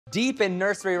Deep in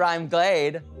nursery rhyme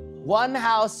glade, one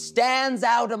house stands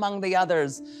out among the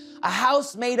others. A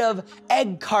house made of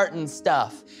egg carton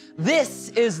stuff. This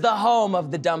is the home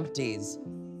of the Dumpties.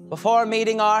 Before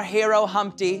meeting our hero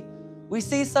Humpty, we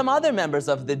see some other members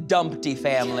of the Dumpty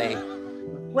family.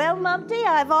 Well, Mumpty,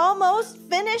 I've almost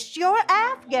finished your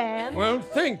Afghan. Well,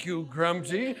 thank you,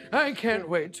 Grumpy. I can't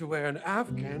wait to wear an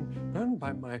Afghan done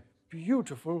by my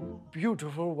beautiful,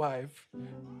 beautiful wife.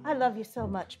 I love you so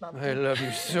much, Mumpty. I love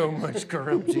you so much,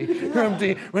 Grumpy.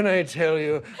 Grumpy, when I tell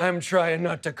you, I'm trying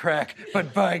not to crack,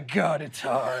 but by God, it's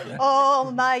hard. Oh,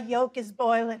 my yolk is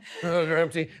boiling. Oh,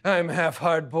 Grumpy, I'm half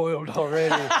hard-boiled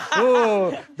already.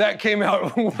 Oh, that came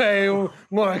out way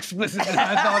more explicit than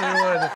I thought it would.